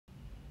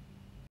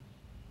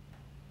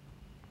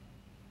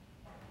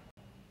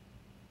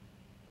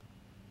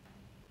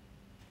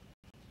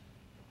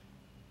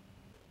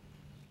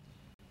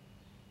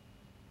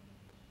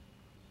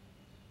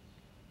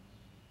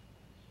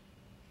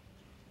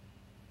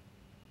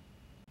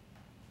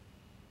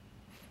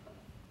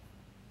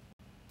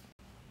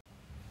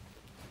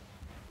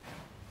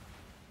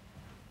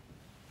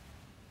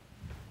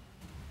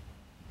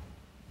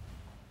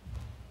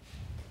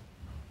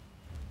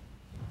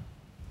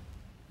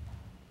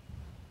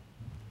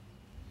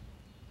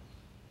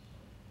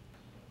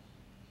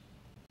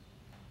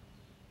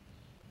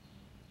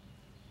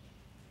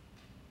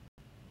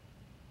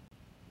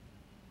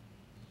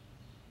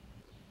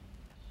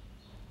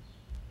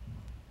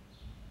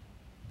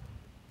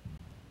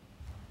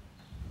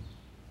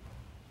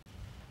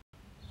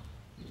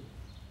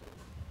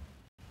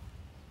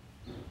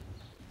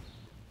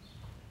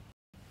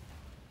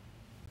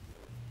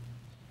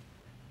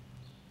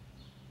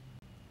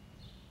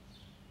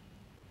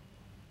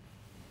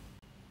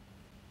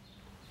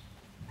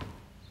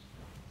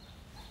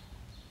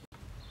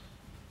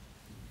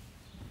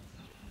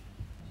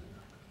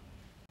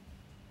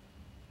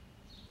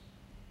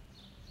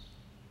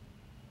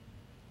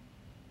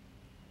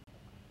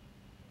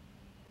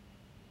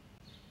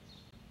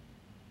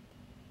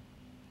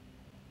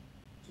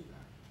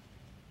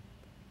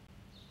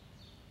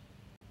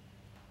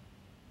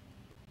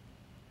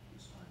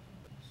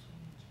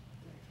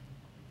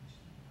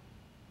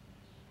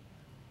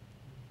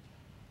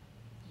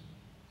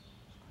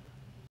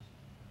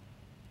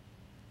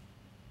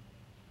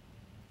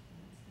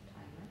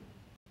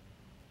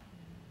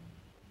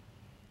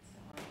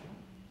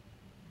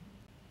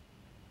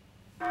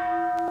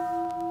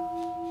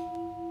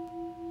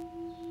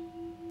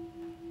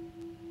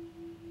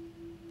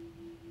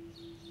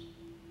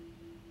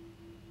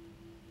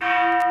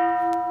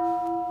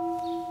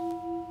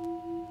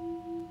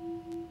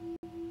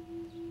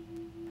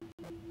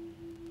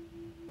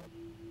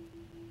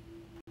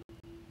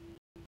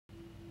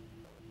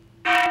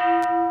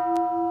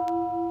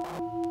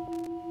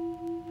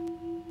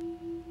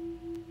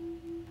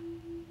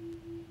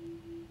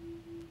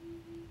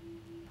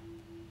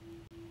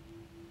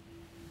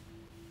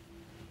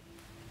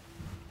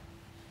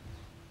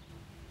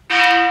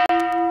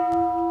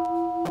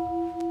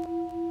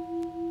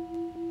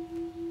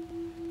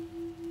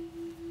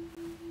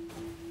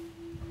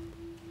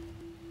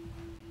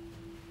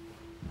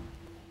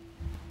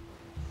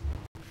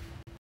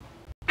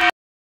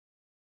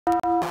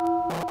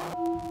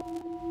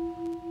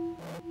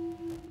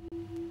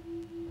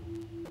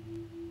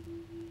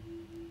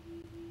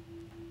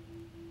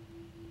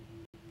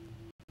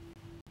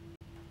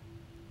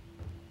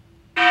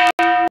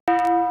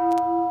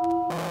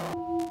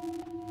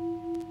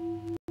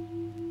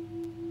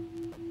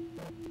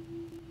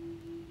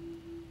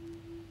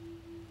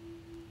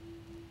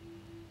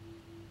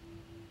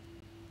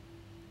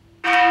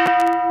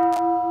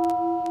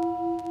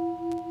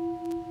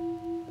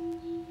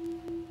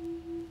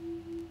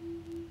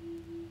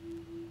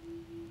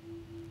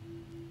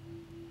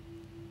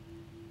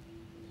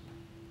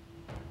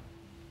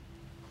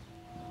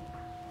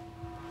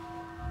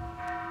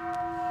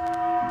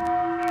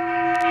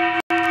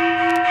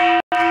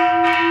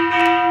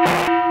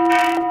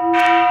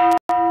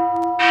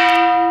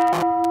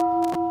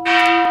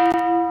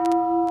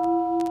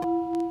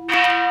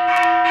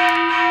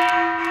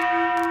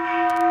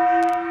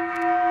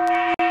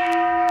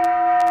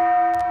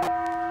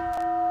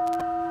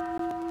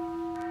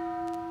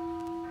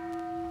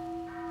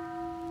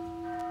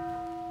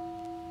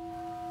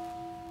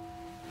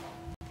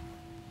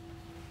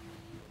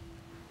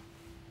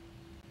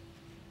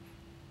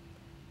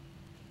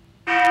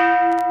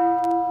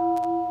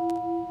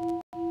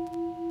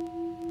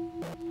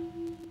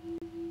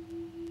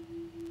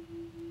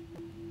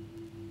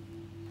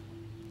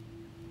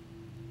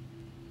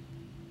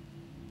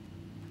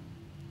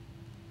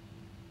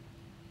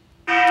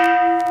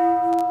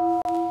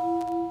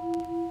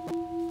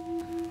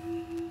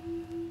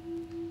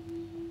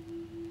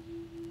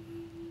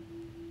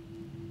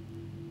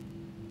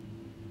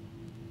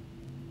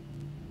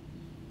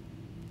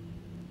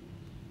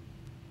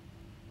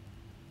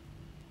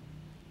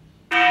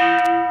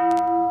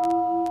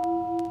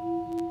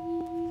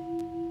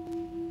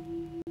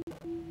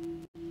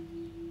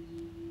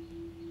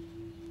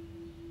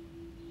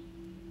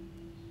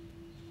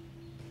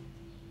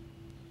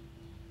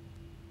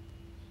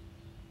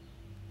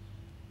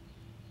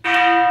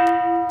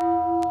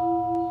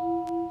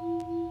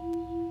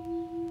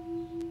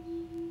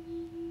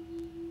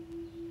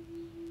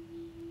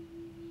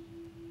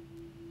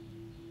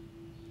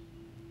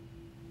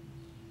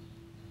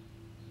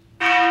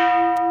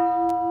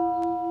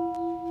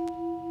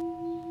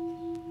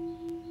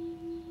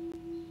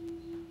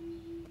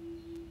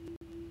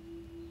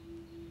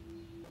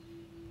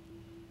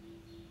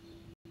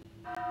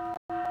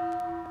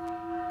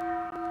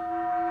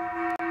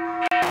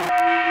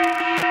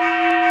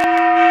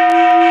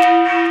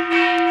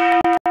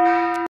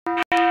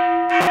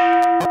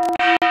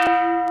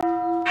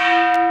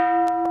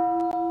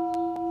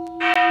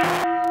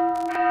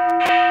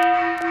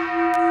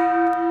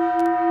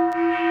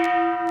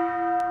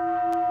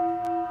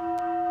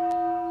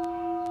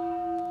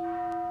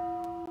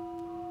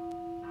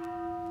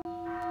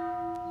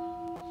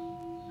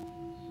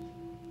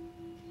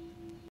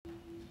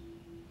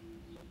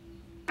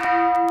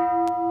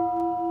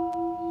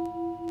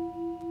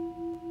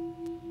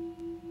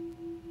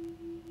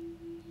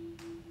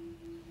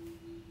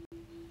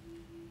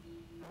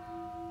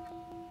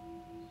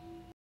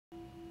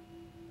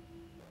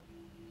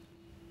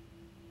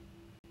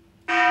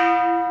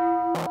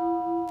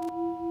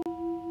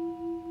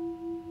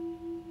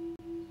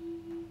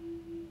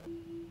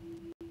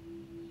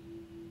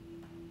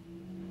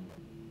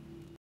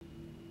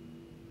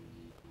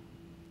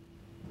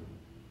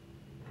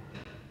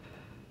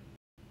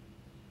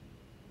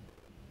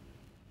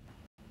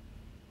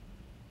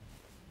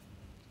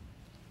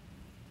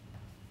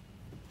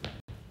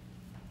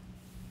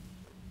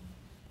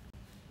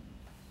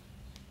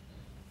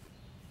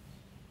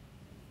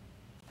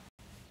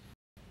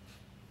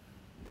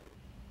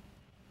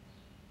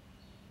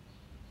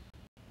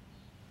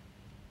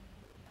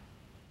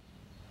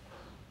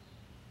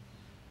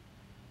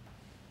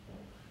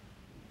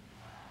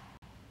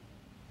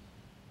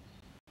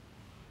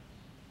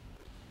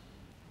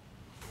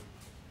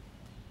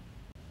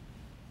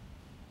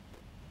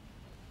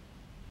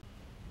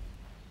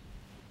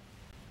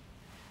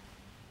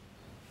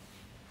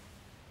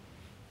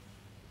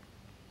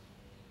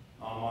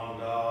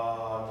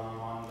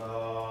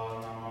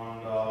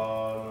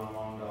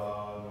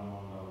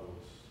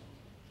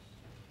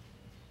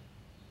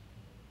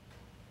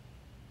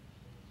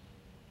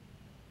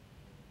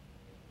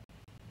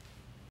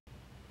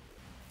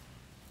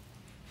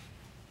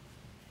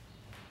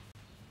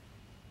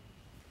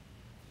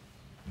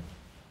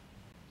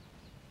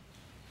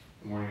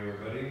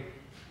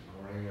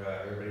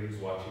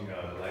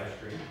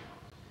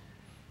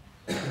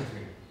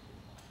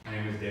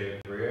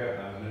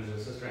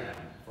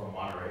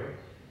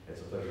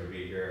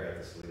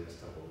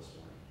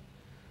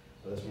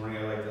This morning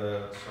I'd like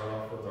to start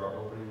off with our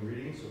opening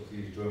reading, so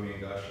please join me in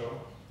Gassho.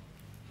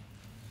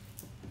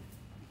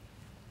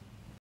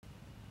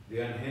 The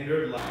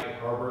unhindered light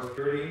harbors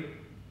purity,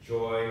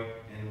 joy,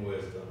 and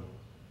wisdom.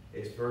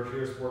 Its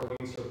virtuous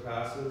working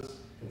surpasses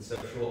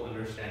conceptual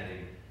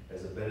understanding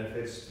as it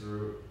benefits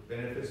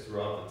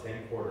throughout the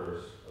 10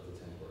 quarters of the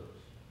 10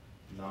 quarters.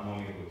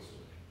 Namo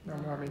Butsu.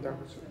 Namo Amida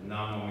Butsu.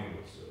 Namo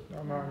Butsu.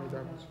 Namo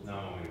Amida Butsu.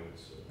 Namo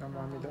Butsu. Namo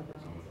Amida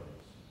Butsu.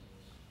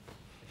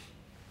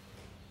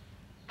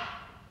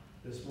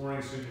 This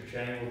morning's sutra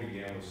chanting will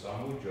begin with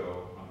Samu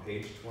Jo on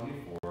page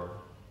 24,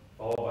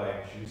 followed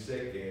by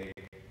Jusei Ge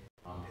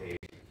on page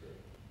 3.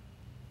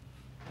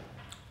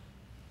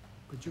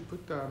 Could you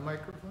put the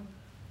microphone?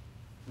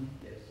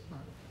 Yes.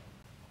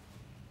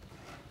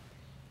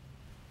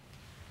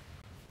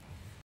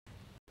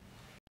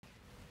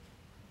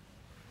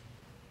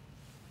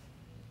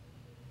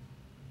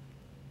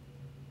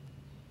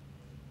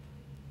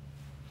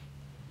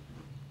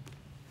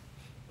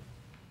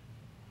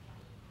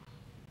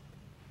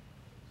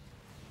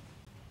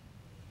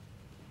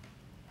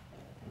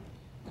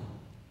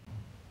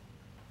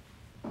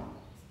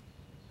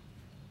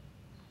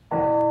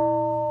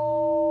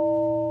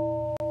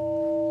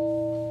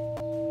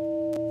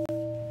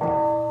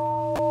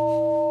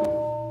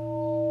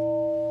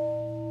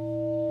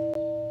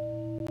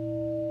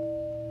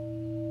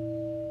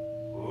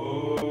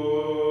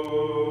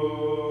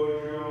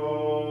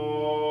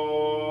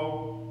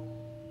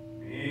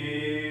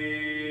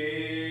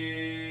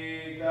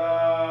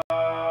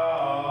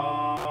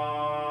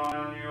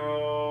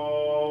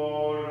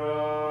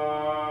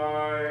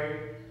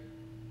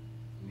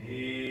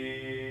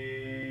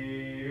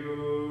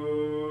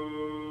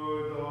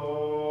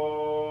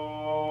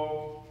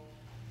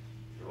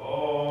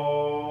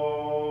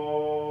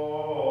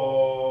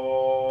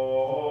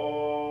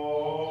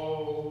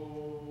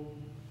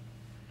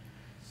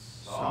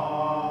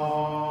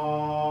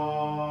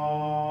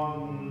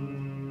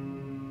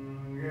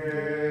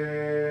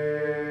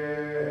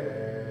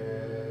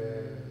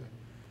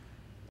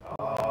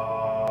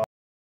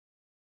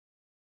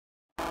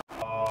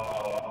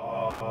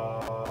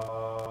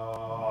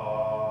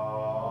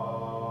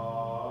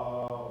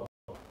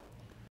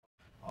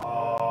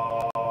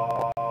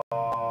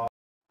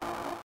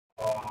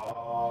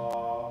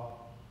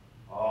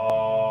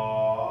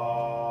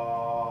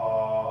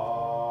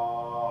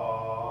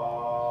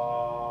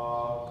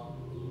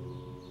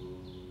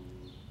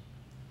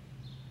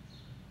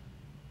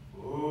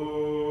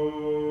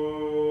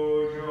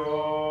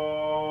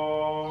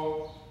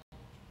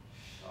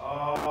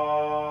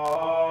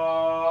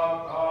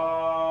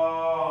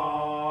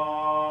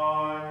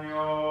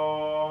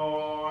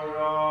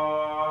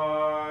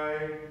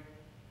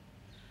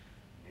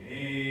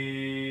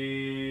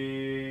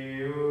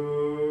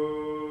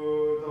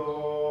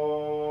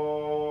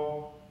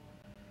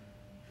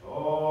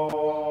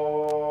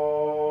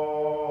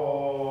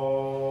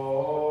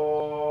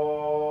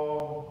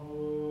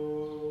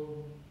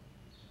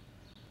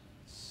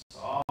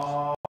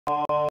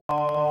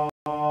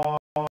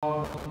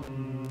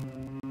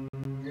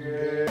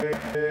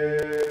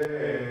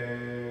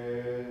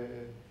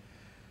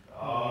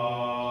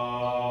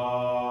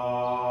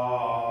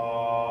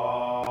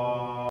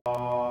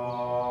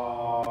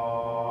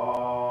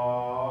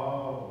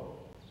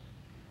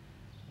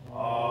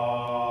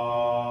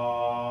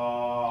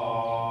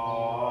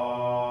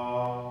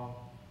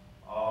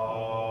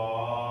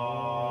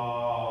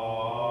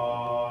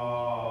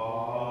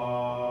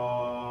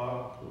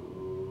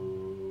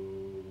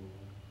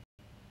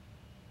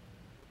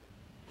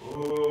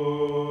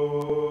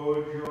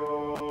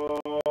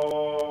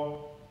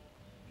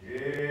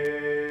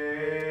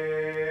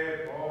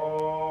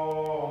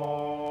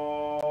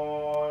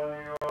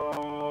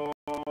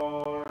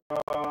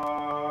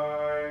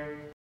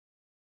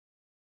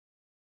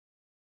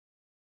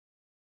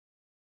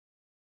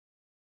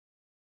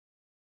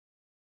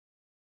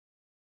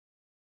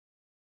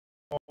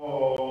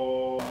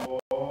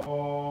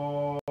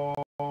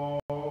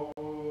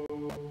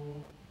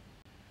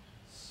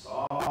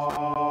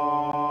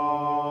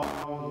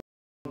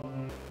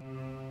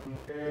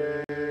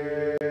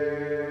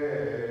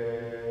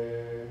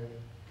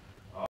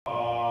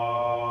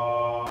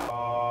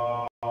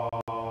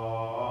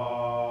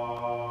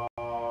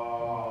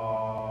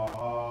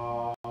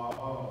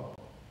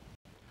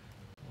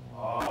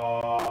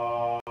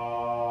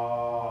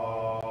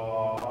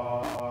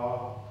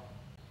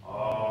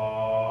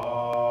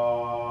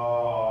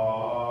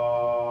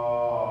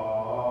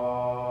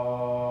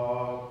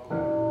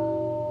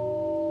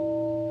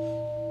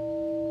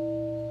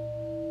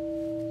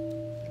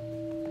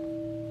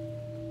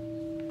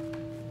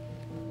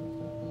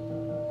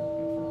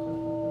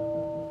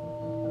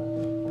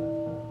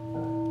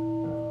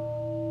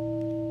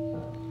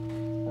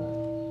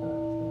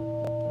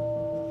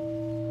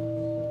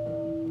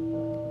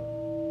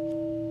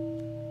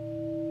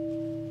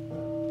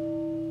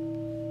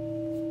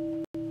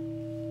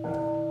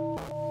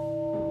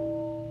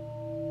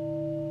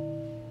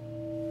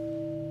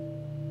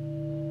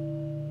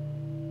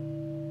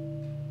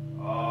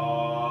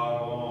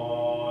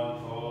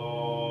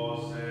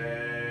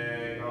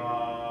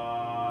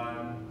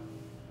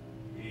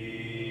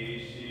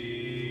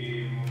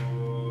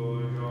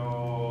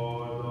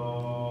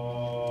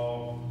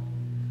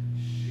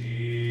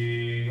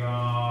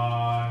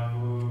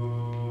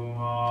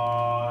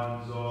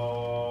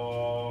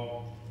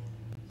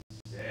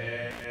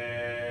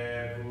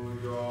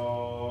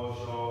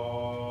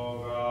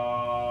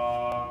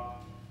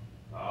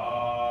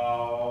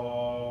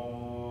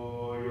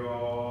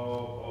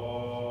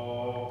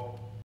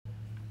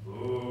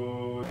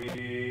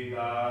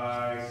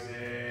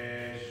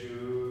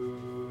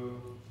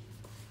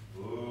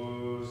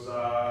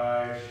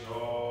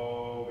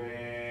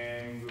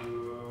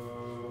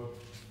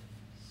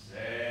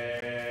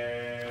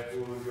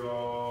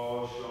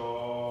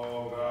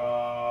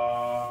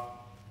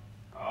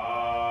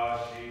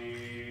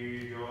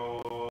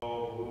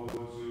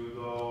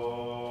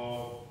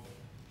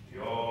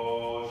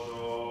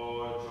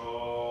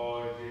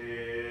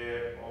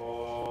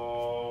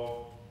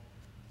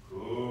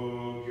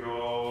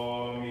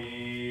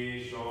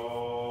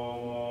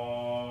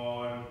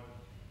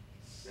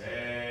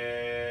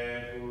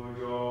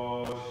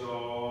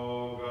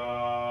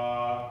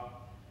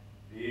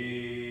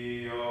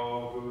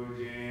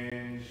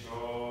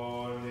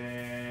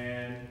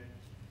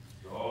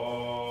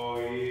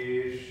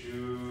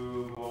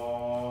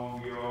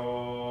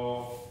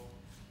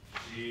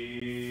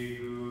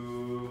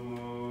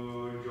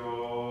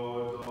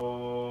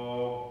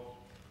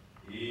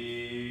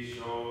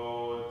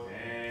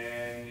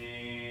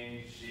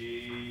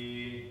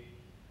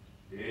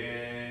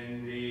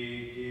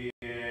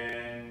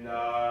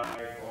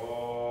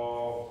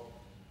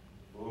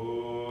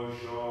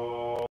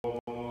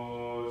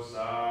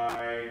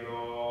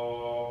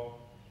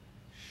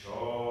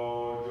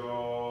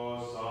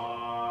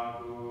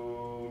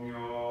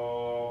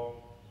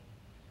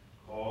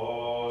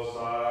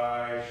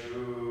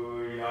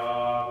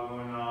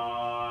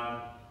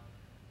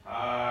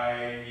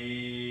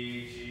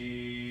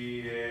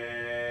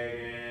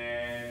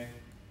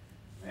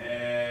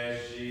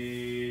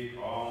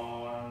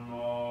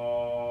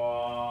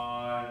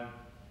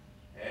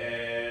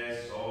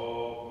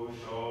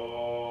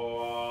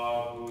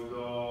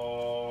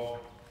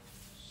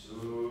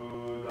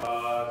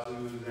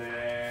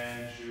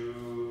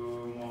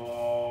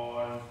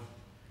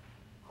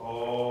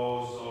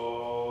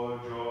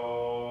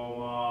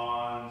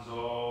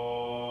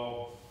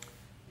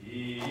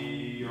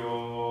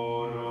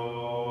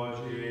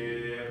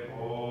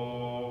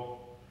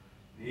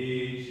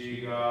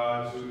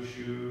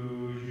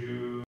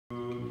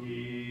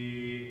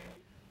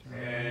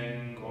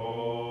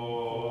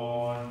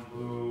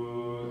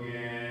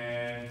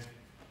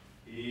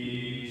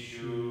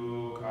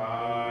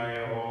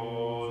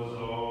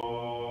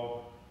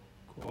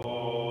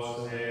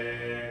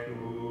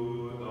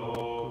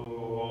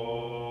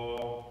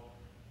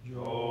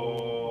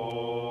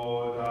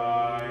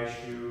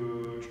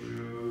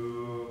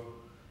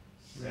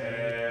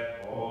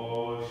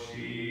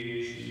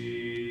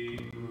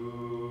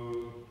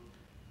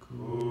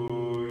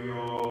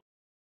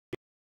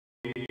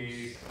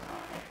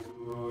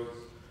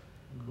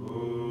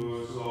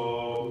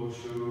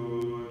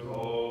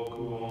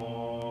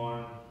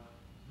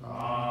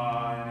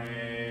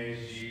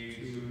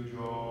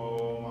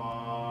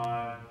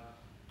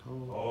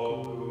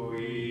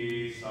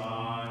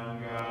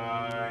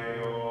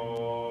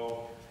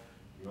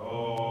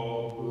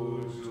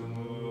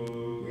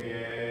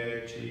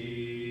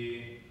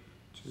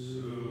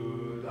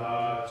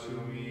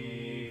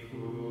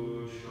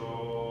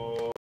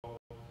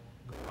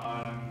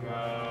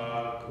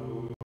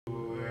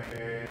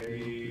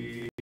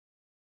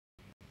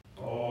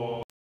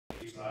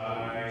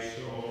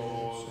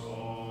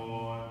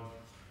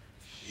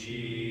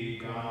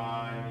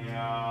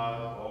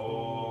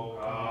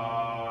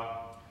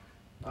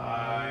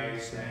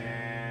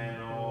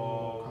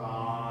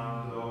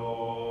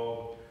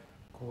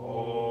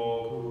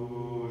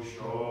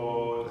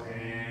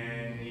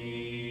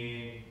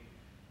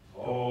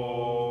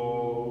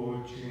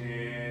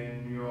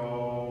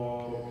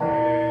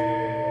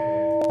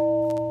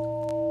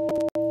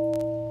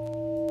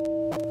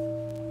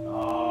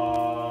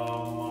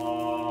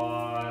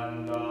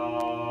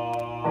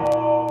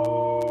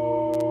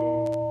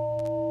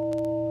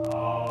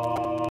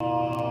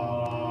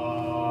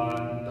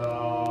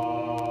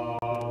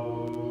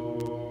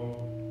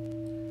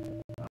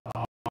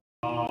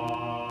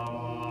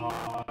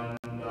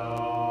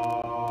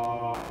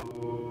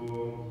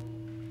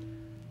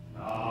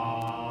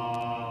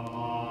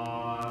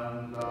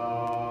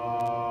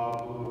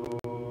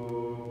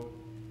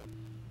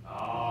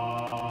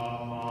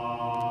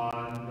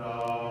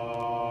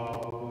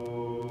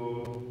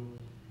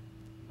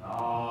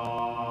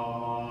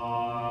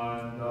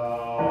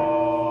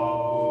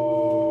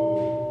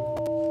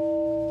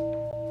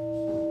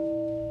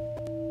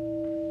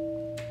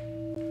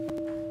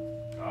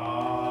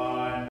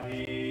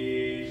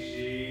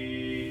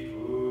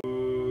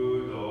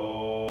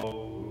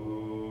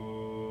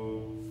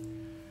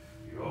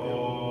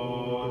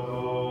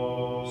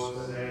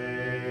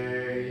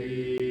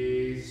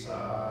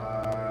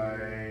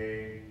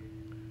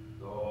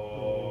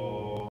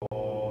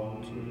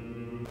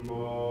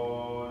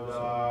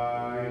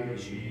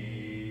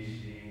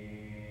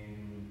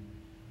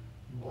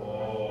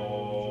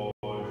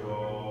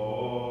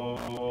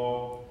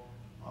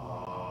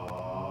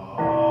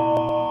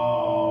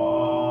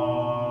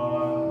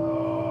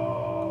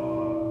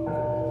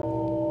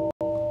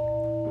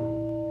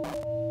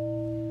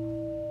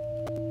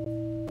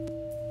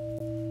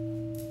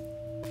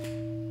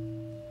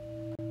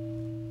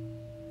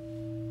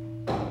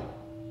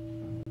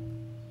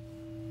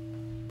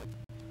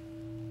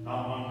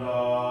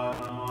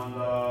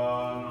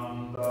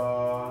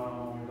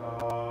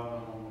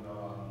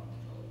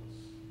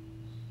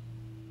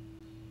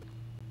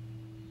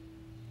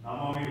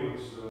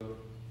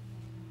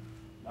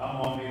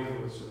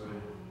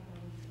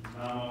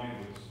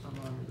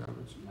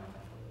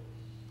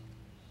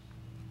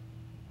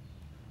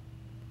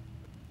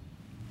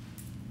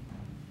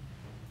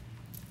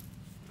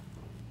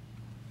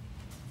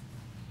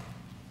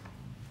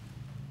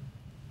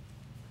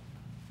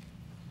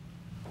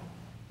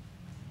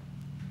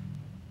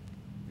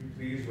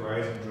 Please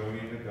rise and join me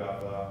in the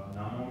Gatha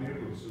Namo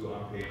Mirutsu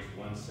on page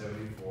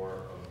 174 of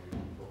your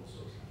Total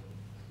Source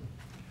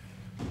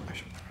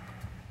Handbook.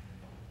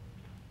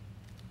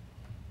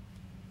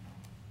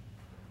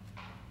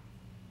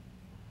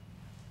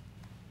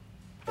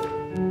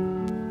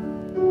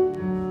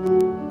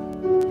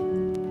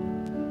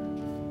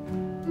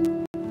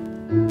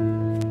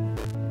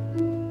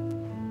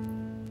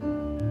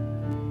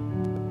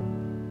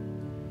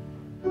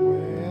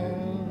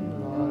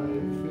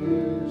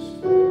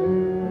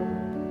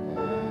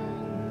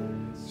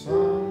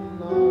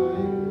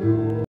 Sunlight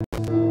goes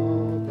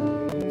down.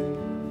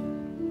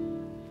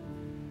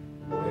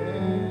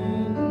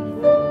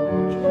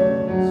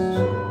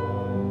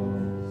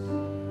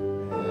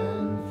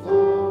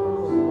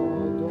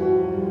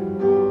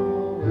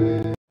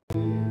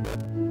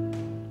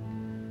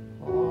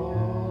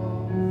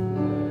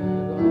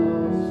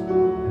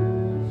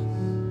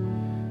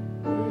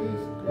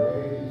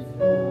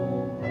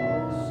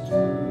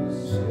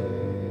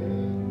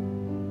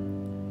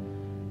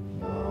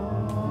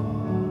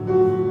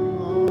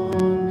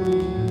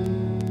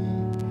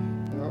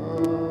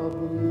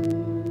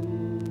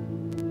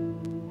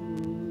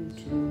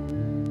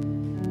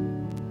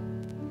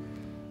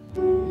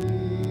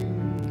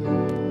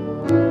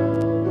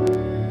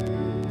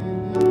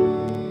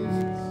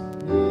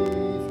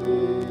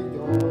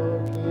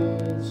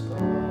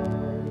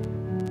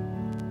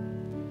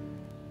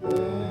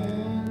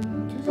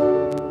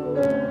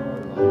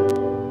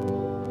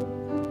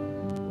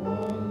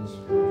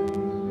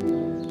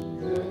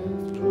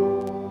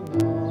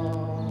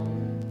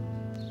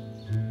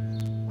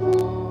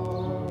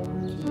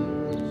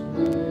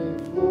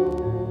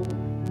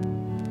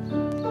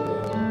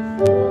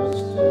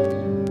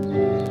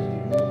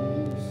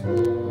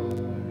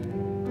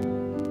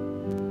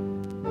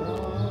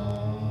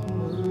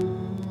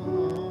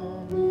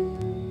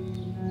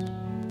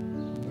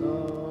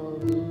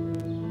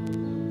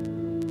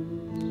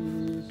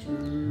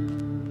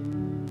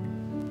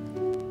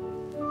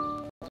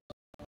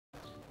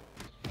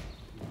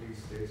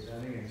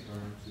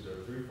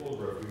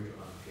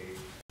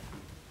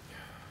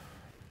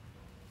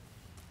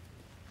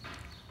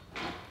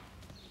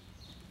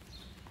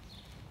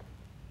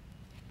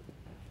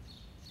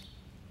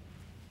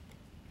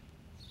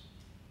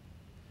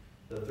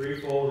 The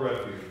threefold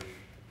refuge.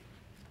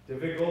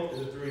 Difficult is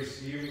it to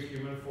receive a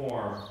human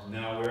form,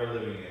 now we are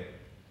living it.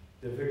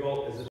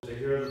 Difficult is it to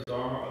hear the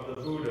Dharma of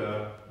the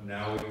Buddha,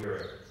 now we hear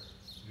it.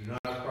 Do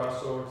not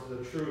cross over to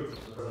the truth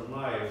of the present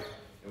life,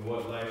 in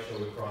what life shall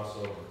we cross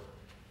over?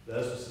 Let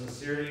us with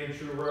sincerity and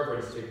true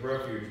reverence take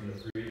refuge in the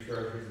three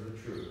treasuries of the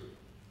truth.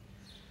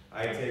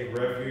 I take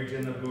refuge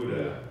in the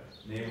Buddha.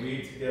 May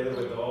we, together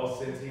with all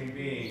sentient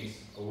beings,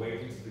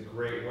 awaken to the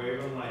great way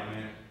of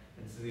enlightenment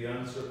and to the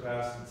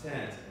unsurpassed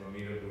intent of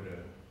Amida Buddha.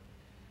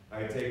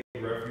 I take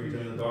refuge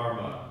in the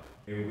Dharma.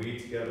 May we,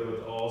 together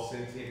with all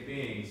sentient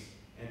beings,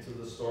 enter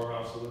the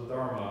storehouse of the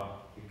Dharma,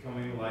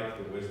 becoming like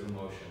the wisdom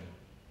ocean.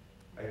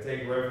 I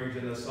take refuge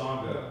in the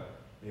Sangha.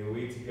 May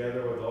we,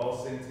 together with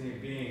all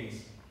sentient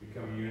beings,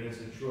 become units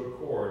in true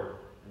accord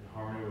and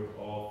harmony with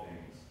all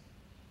things.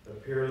 The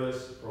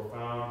peerless,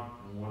 profound,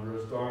 and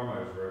wondrous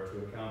Dharma is rare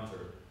to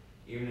encounter,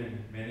 even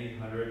in many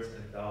hundreds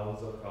and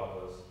thousands of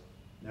kalpas.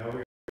 Now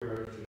we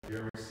are to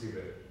hear and receive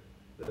it.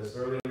 Let us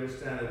thoroughly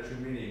understand the true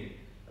meaning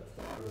of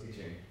the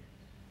teaching.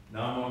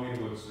 Namo Amida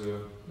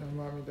Butsu.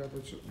 Namo Amida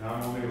Butsu.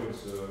 Namo Amida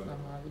Butsu.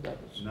 Namo Amida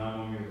Butsu.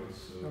 Namo Amida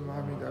Butsu. Namo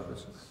Amida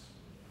Butsu.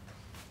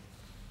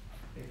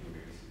 Thank you,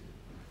 Gracie.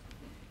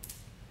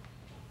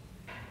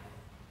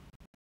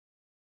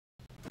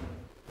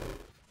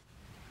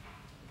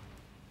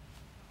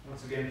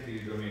 Once again,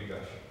 please join me in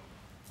Gassho.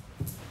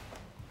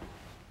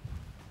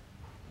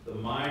 The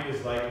mind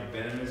is like a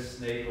venomous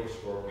snake or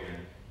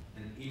scorpion,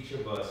 and each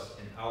of us,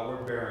 in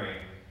outward bearing,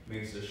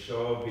 makes a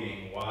show of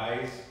being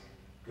wise,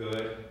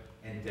 good,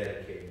 and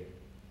dedicated.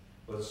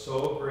 But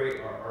so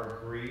great are our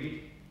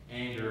greed,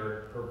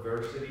 anger,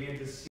 perversity, and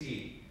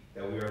deceit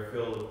that we are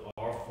filled with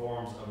all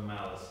forms of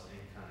malice and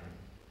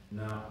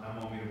cunning.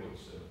 Namo Amida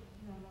Butsu.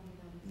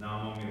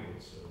 Namo Amida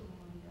Butsu.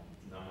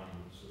 Namo Amida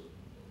Butsu.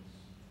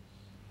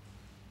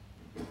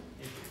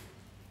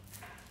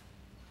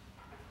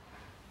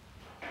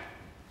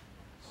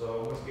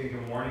 So once again,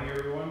 good morning,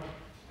 everyone.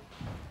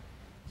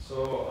 So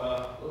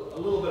a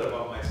little bit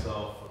about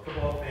myself. A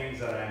couple of things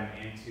that I'm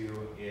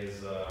into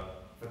is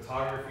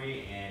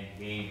photography and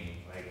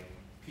gaming, like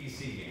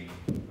PC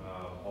gaming,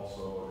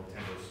 also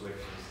Nintendo Switch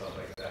and stuff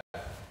like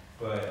that.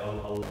 But a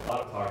lot of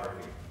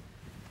photography.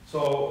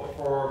 So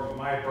for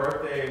my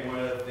birthday, one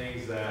of the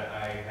things that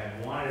I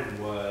had wanted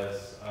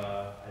was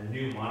a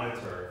new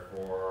monitor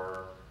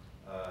for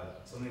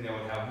something that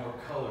would have more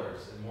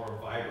colors and more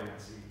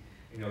vibrancy,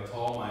 to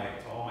all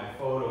my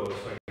photos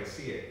so I could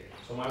see it.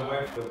 So my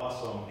wife was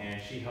awesome,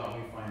 and she helped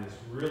me find this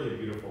really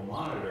beautiful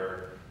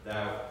monitor.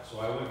 So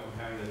I went from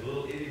having this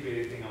little itty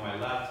bitty thing on my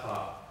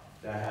laptop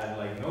that had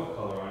like no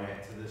color on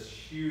it to this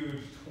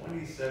huge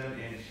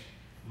 27-inch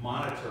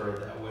monitor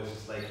that was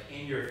just like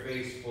in your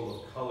face,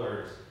 full of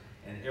colors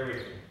and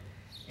everything.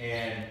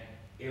 And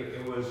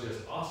it was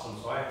just awesome.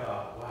 So I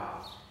thought,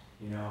 wow,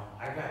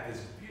 I got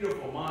this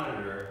beautiful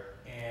monitor,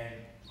 and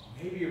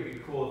maybe it would be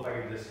cool if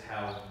I could just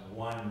have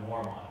one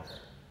more monitor.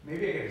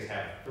 Maybe I could just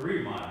have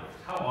 3 monitors.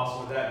 How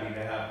awesome would that be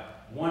to have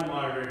one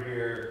monitor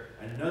here,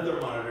 another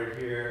monitor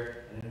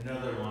here, and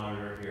another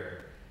monitor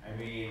here? I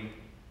mean,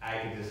 I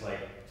could just like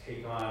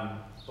take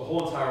on the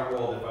whole entire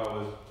world if I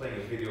was playing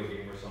a video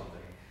game or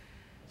something.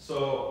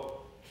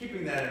 So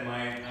keeping that in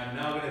mind, I'm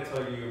now going to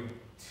tell you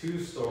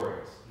 2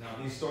 stories. Now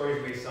these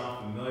stories may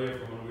sound familiar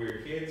from when we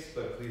were kids,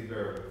 but please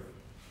bear with me.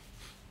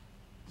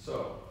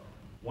 So,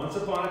 once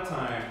upon a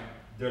time,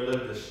 there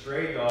lived a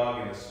stray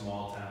dog in a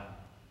small town.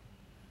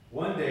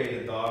 One day,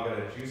 the dog got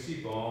a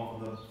juicy bone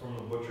from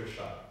the butcher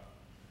shop.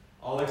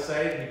 All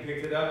excited, he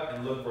picked it up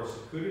and looked for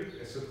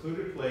a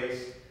secluded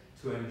place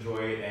to enjoy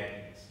it at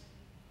ease.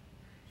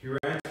 He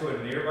ran to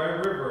a nearby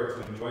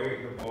river to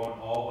enjoy the bone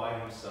all by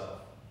himself.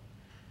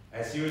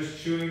 As he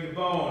was chewing the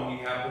bone,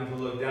 he happened to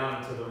look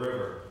down into the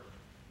river.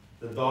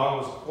 The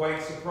dog was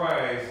quite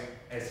surprised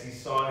as he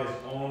saw his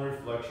own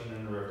reflection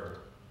in the river.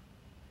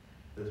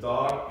 The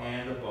dog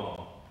and the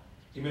bone.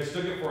 He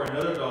mistook it for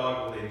another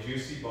dog with a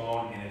juicy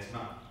bone in its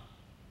mouth.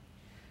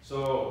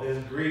 So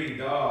this greedy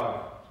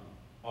dog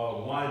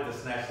wanted to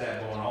snatch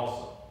that bone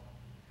also.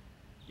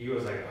 He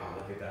was like, oh,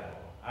 look at that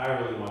bone. I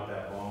really want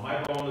that bone.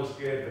 My bone looks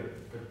good,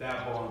 but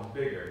that bone is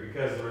bigger,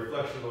 because the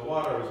reflection of the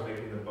water was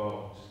making the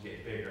bone just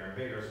get bigger and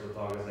bigger. So the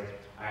dog was like,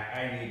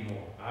 I need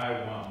more. I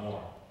want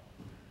more.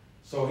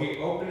 So he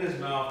opened his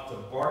mouth to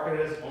bark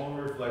at his own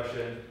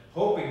reflection,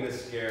 hoping to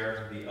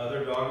scare the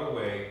other dog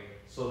away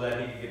so that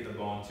he could get the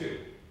bone too.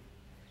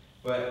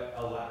 But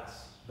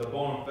alas, the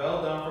bone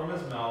fell down from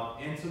his mouth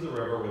into the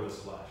river with a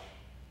splash.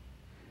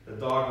 The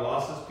dog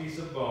lost his piece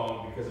of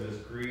bone because of his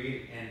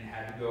greed and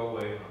had to go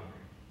away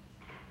hungry.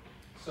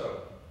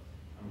 So,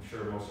 I'm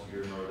sure most of you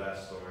remember that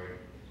story.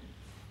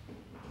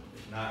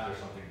 If not, there's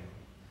something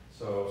new.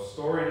 So,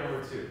 story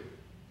number 2.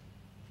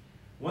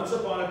 Once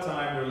upon a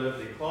time, there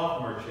lived a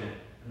cloth merchant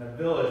in a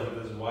village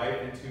with his wife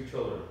and 2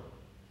 children.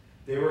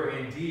 They were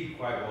indeed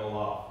quite well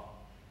off.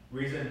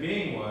 Reason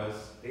being was,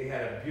 they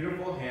had a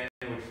beautiful hen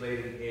which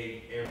laid an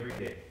egg every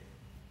day.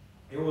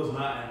 It was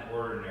not an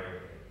ordinary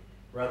egg,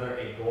 rather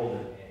a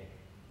golden egg.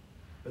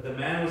 But the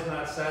man was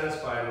not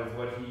satisfied with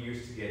what he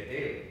used to get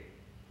daily.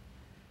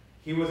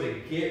 He was a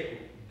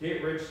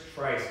get rich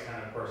twice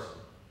kind of person.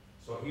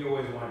 So he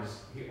always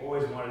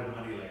wanted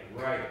money like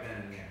right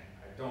then and there.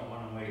 I don't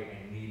want to wait,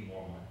 I need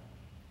more money.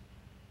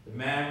 The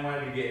man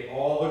wanted to get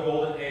all the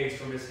golden eggs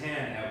from his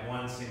hen at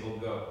one single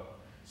go.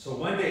 So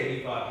one day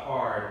he thought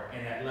hard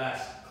and at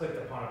last clicked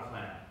upon a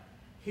plan.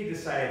 He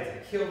decided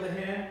to kill the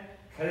hen,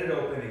 cut it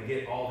open, and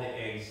get all the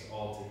eggs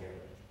all together.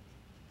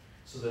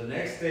 So the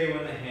next day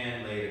when the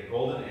hen laid a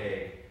golden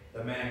egg,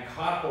 the man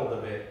caught hold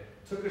of it,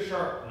 took a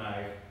sharp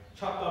knife,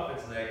 chopped off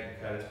its neck,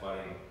 and cut its body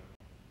open.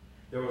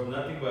 There was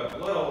nothing but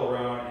blood all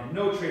around and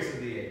no trace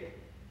of the egg.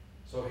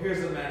 So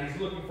here's the man, he's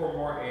looking for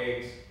more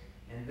eggs,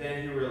 and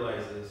then he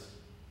realizes,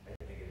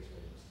 I think it is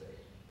a mistake.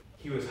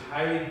 He was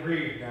highly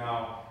grieved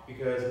now,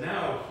 because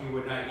now he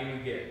would not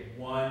even get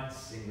one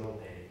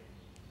single egg.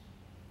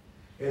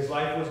 His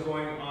life was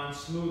going on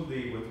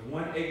smoothly with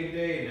one egg a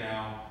day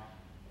now,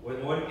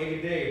 but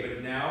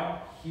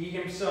now he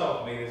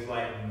himself made his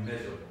life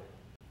miserable.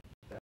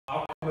 The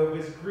outcome of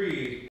his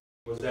greed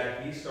was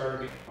that he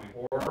started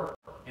becoming poorer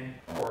and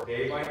poorer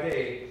day by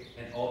day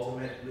and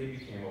ultimately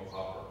became a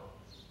pauper.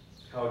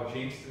 How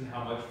jinxed and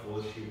how much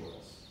foolish he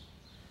was.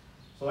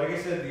 So like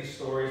I said, these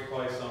stories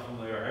probably sound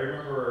familiar. I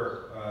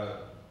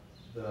remember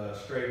the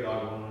stray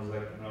dog one was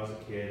like when I was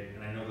a kid,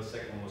 and I know the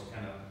second one was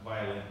kind of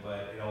violent,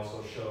 but it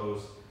also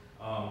shows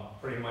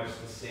pretty much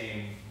the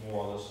same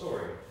moral of the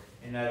story.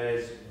 And that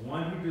is,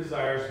 one who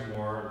desires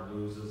more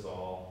loses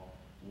all.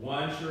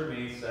 One should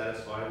remain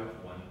satisfied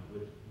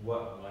with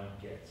what one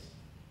gets.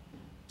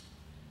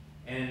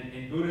 And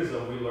in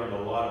Buddhism, we learned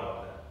a lot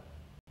about that.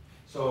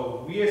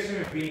 So we as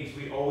human beings,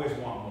 we always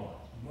want more.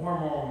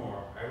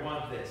 More. I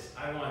want this,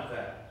 I want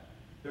that.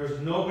 There's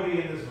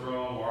nobody in this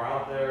room or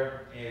out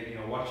there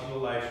and watching the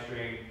live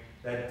stream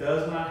that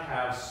does not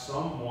have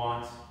some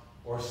want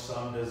or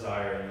some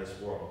desire in this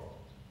world.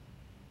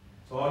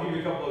 So I'll give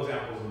you a couple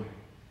examples of me.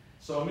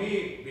 So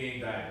me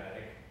being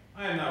diabetic,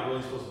 I am not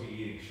really supposed to be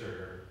eating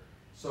sugar.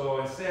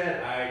 So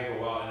instead I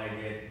go out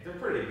and they're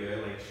pretty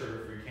good, like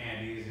sugar-free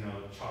candies,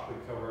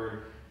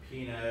 chocolate-covered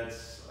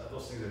peanuts.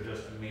 Those things are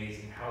just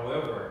amazing.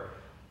 However,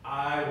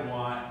 I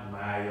want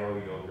mayo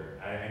yogurt.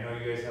 I know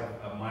you guys have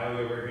a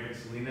mayo yogurt here in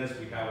Salinas.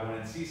 We have one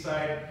in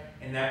Seaside,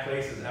 and that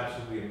place is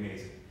absolutely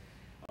amazing.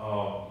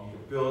 You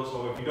can build,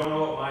 so if you don't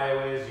know what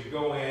mayo is, you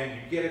go in,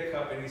 you get a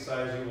cup any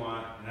size you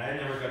want, and I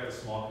never got the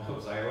small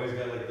cups. I always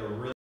got like the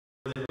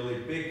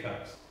really big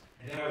cups.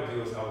 And then what I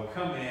would do is I would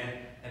come in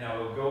and I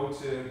would go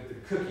to the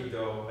cookie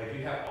dough. Like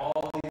you have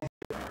all these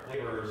different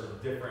flavors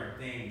of different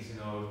things,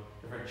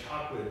 different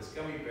chocolates,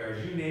 gummy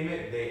bears, you name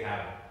it, they have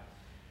it.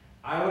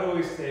 I would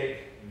always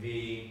take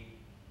the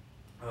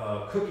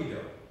cookie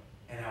dough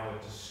and I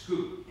would just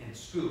scoop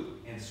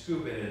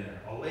it in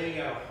there. I'll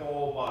lay out a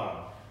whole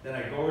bottom. Then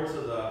I go over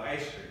to the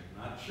ice cream,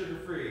 not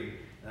sugar-free,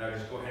 and I would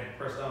just go ahead and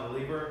press down the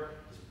lever,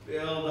 just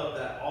build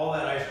up all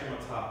that ice cream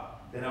on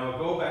top. Then I would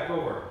go back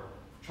over,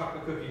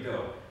 chocolate cookie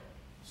dough,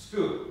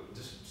 scoop,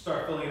 just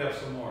start filling it up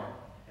some more.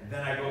 And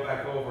then I go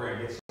back over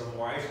and get some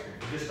more ice cream.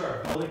 And just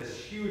start building this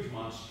huge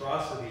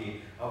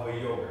monstrosity of a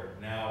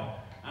yogurt. Now,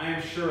 I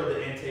am sure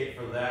the intake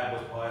for that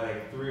was probably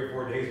like 3 or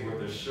 4 days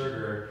worth of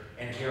sugar,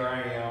 and here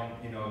I am,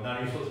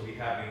 not even supposed to be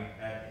having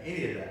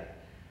any of that.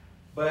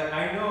 But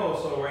I know,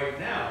 so right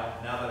now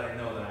that I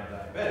know that I'm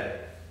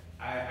diabetic,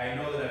 I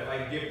know that if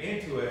I give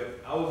into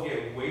it, I will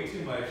get way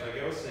too much,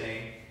 like I was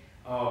saying,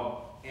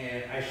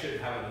 and I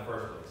shouldn't have it in the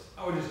first place.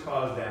 I would just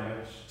cause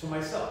damage to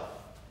myself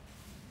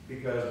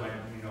because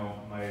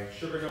my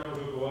sugar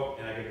numbers would go up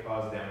and I could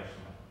cause damage to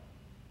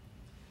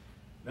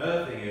my health.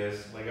 Another thing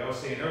is, like I was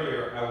saying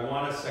earlier, I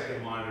want a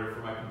second monitor for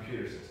my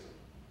computer system.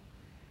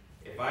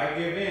 If I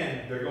give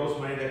in, there goes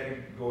money that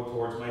can go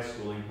towards my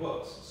schooling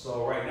books.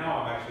 So right now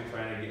I'm actually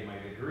trying to get my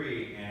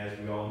degree, and as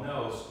we all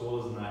know,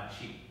 school is not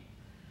cheap.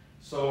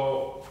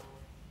 So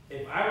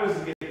if I was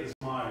to get this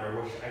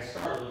monitor, which I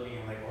started looking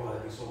at like, oh,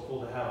 that'd be so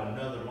cool to have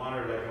another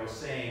monitor, like I was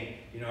saying,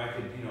 I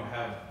could,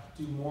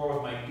 do more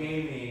with my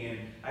gaming, and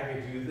I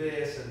could do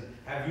this and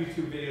have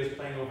YouTube videos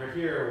playing over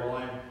here while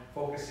I'm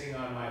focusing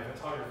on my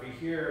photography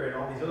here and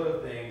all these other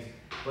things.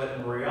 But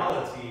in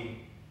reality,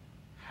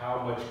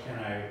 how much can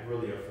I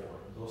really afford?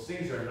 Those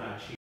things are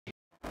not cheap.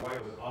 My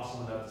wife was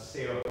awesome enough to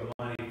save up the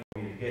money for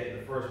me to get in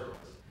the first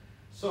place.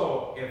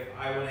 So if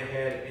I went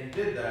ahead and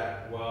did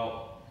that,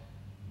 well,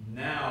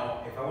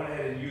 now if I went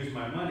ahead and used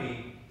my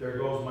money, there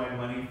goes my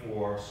money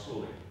for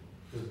schooling.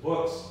 Because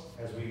books,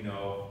 as we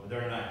know,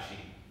 they're not cheap.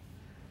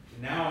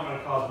 Now I'm going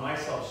to cause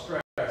myself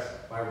stress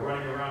by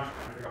running around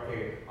trying to figure out,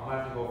 okay, I'm going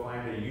to have to go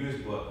find a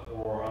used book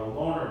or a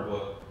loaner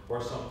book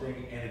or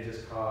something, and it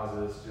just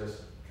causes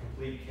just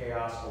complete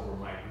chaos over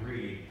my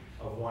greed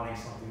of wanting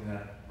something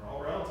that, in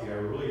all reality, I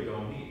really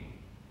don't need.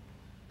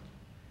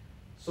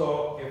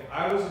 So if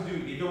I was to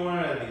do either one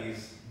of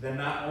these, then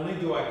not only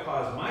do I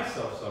cause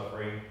myself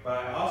suffering, but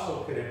I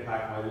also could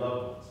impact my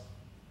loved ones.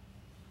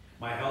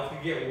 My health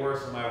could get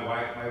worse, and my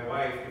wife,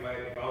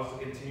 if I was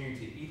to continue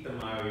to eat the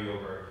mayo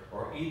yogurt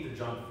or eat the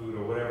junk food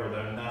or whatever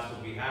that I'm not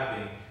supposed to be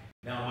having,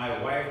 now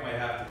my wife might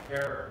have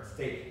to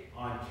take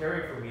on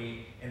caring for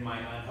me in my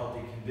unhealthy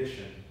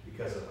condition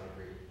because of my greed.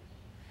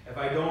 If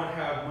I don't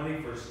have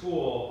money for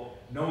school,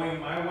 knowing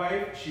my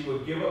wife, she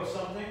would give up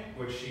something,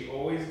 which she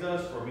always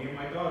does for me and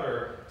my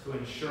daughter, to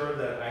ensure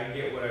that I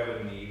get what I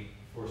would need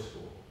for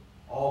school.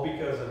 All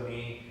because of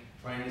me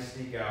trying to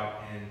sneak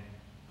out and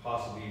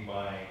possibly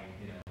buying,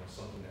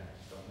 something that I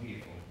just don't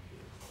need for me.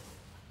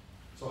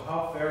 So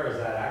how fair is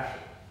that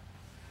actually?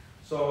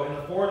 So in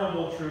the Four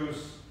Noble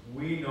Truths,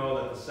 we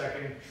know that the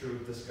second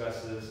truth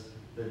discusses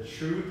the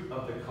truth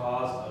of the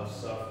cause of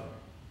suffering.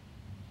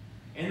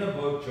 In the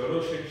book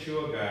Jodo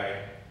Shinshu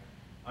Guide,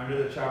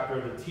 under the chapter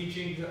The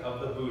Teachings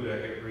of the Buddha,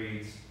 it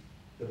reads,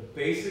 the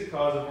basic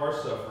cause of our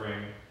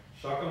suffering,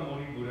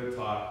 Shakyamuni Buddha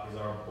taught, is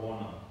our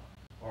bono,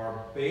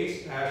 our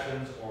base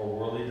passions or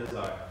worldly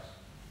desires.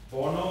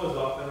 Bono is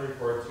often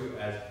referred to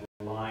as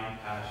blind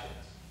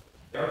passions.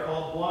 They are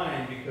called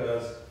blind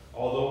because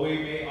although we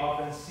may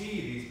often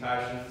see these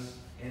passions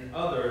in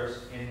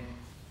others,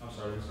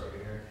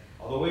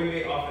 although we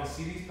may often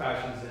see these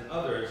passions in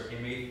others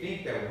and may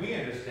think that we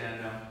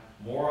understand them,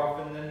 more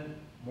often than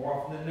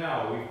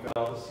now, we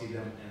fail to see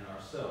them in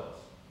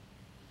ourselves.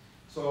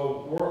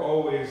 So we're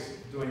always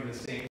doing the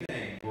same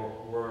thing.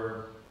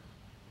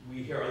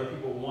 We hear other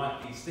people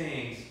want these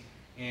things,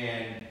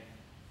 and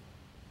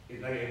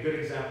like a good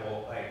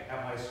example, like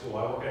at my school,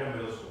 I work at a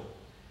middle school,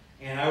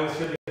 and I always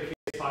hear the kids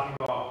talking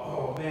about,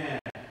 oh man,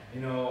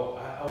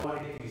 I want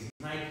to get these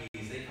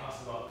Nikes, they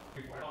cost about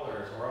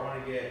 $3-4, or I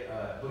want to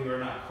get, believe it or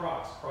not,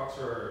 Crocs. Crocs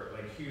are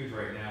like huge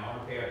right now. I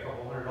want to pay a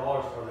couple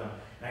 $100 for them.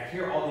 And I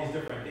hear all these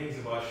different things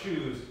about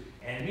shoes,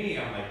 and me,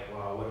 I'm like,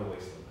 wow, what a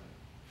waste of money.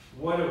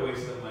 What a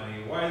waste of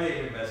money. Why are they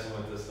even messing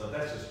with this stuff?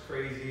 That's just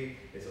crazy.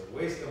 It's a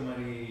waste of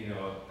money.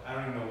 I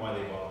don't even know why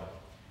they bother.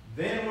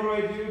 Then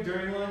what do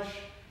during lunch?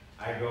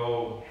 I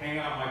go hang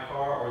out in my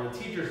car or the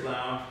teacher's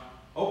lounge,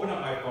 open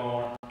up my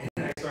phone, and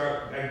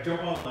I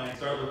jump online,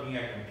 start looking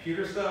at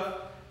computer stuff,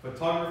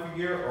 photography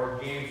gear, or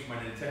games for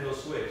my Nintendo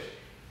Switch.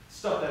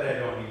 Stuff that I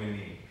don't even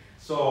need.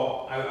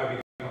 So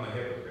I become a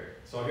hypocrite.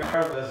 So here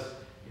I was,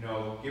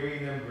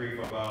 giving them grief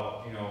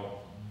about,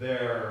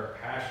 their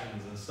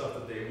passions and stuff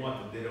that they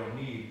want that they don't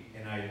need,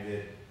 and I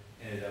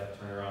ended up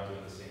turning around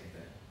doing the same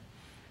thing.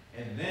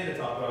 And then to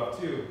top it off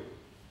too,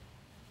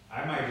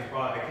 I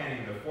can't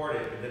even afford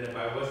it, but then if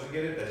I was to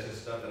get it, that's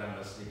just stuff that I'm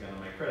going to sneak onto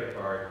my credit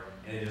card,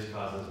 and it just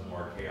causes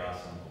more chaos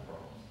and more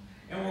problems.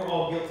 And we're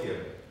all guilty of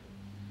it.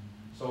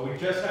 So we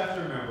just have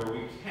to remember,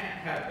 we can't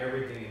have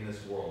everything in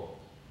this world.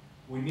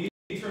 We need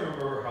to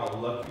remember how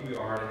lucky we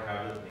are to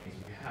have the things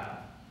we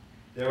have.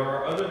 There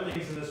are others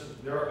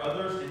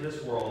in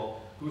this world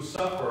who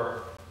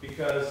suffer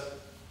because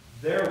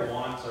their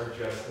wants are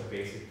just the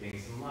basic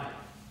things in life,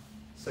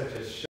 such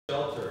as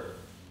shelter,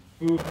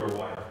 food, or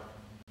water.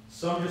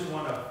 Some just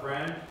want a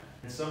friend,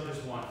 and some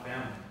just want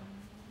family.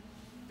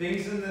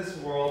 Things in this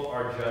world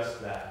are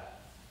just that,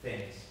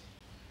 things.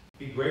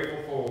 Be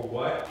grateful for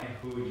what and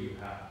who you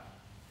have.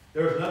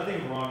 There's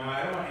nothing wrong. Now,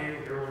 I don't want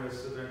everyone to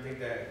sit there and think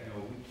that,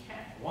 we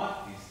can't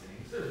want these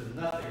things. There's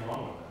nothing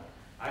wrong with that.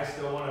 I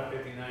still want a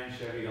 59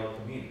 Chevy El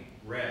Camino,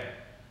 red,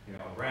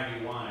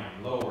 brandy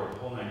wine, lower, the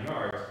whole 9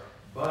 yards.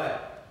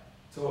 But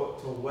to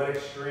what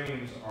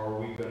extremes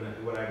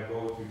would I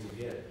go through to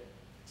get it?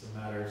 It's a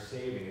matter of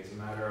saving. It's a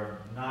matter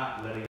of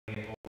not letting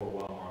it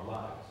overwhelm our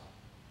lives.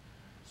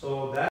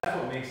 So that's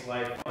what makes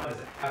life fun, is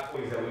the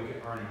pathways that we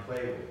can earn and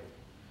play with.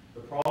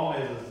 The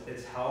problem is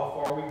it's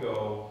how far we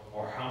go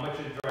or how much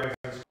it drives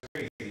us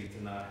crazy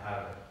to not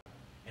have it.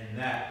 And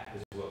that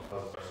is what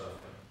causes our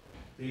suffering.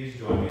 Please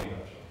join me in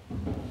Gassho.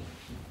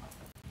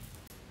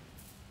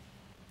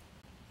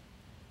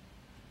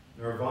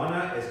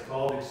 Nirvana is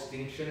called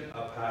extinction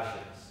of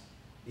passions,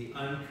 the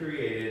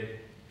uncreated,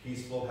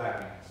 peaceful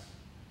happiness,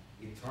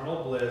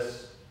 eternal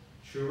bliss,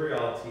 true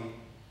reality.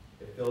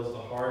 It fills the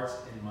hearts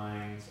and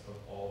minds of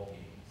all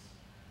beings.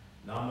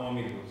 Namo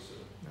Amida Butsu.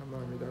 Namo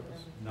Amida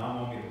Butsu.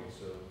 Namo Amida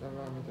Butsu. Namo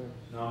Amida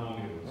Butsu. Namo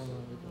Amida Butsu. Namo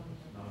Amida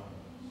Butsu. Namo Amida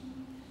Butsu.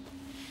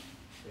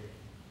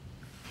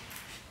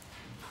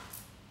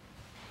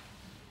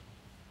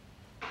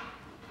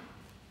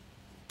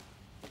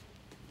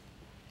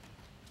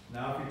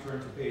 Now if you turn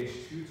to page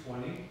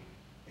 220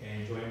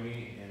 and join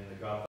me in the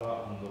Gatha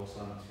on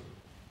Doksan 2.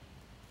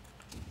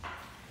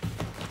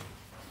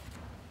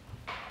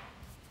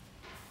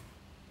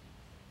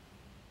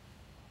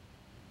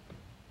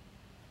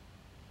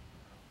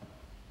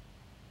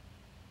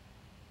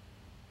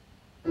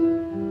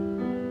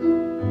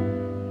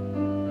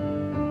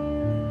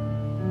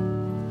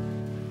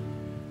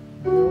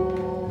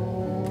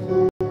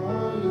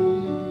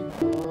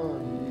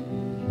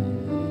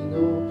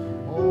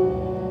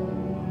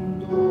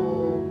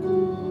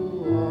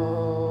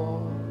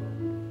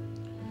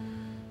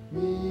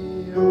 Me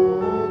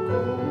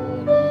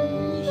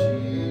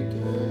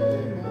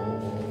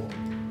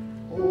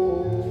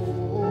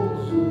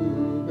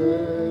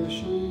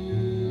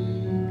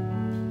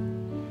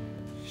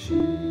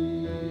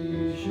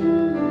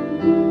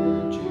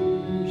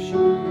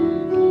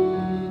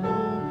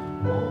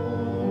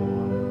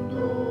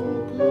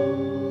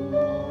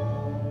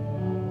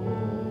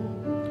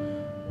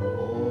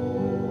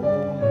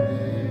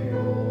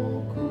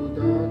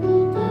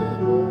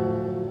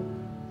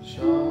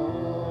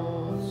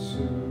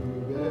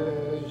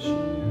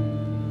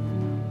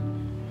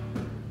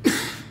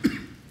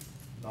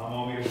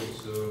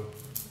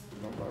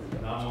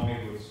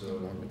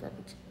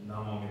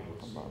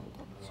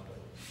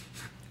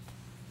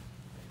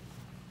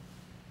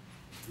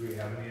Do we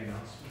have any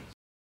announcements?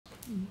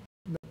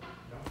 No.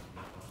 No?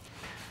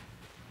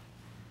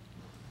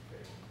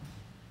 Okay.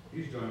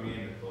 Please join me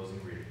in the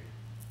closing reading.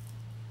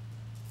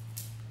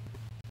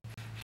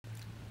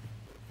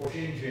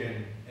 Fortune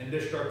Jin,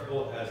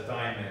 indestructible as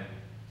diamond,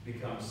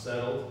 becomes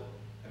settled,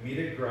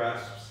 Amida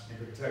grasps and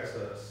protects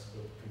us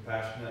with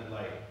compassionate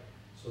light,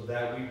 so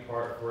that we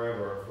part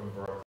forever from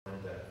birth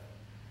and death.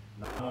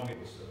 Namo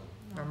Mitsu.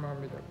 Namo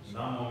Buddhist.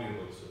 Namo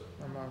Mitsu.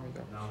 Namo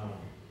Buddhist. Namo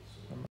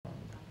Mitsu. Namo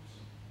Buddhist.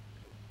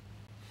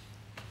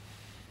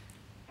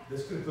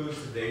 This concludes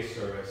today's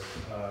service.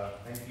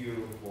 Thank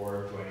you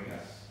for joining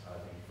us.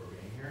 Thank you for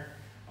being here.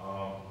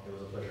 It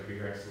was a pleasure to be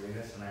here at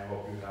Salinas, and I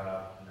hope you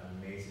have an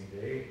amazing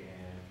day.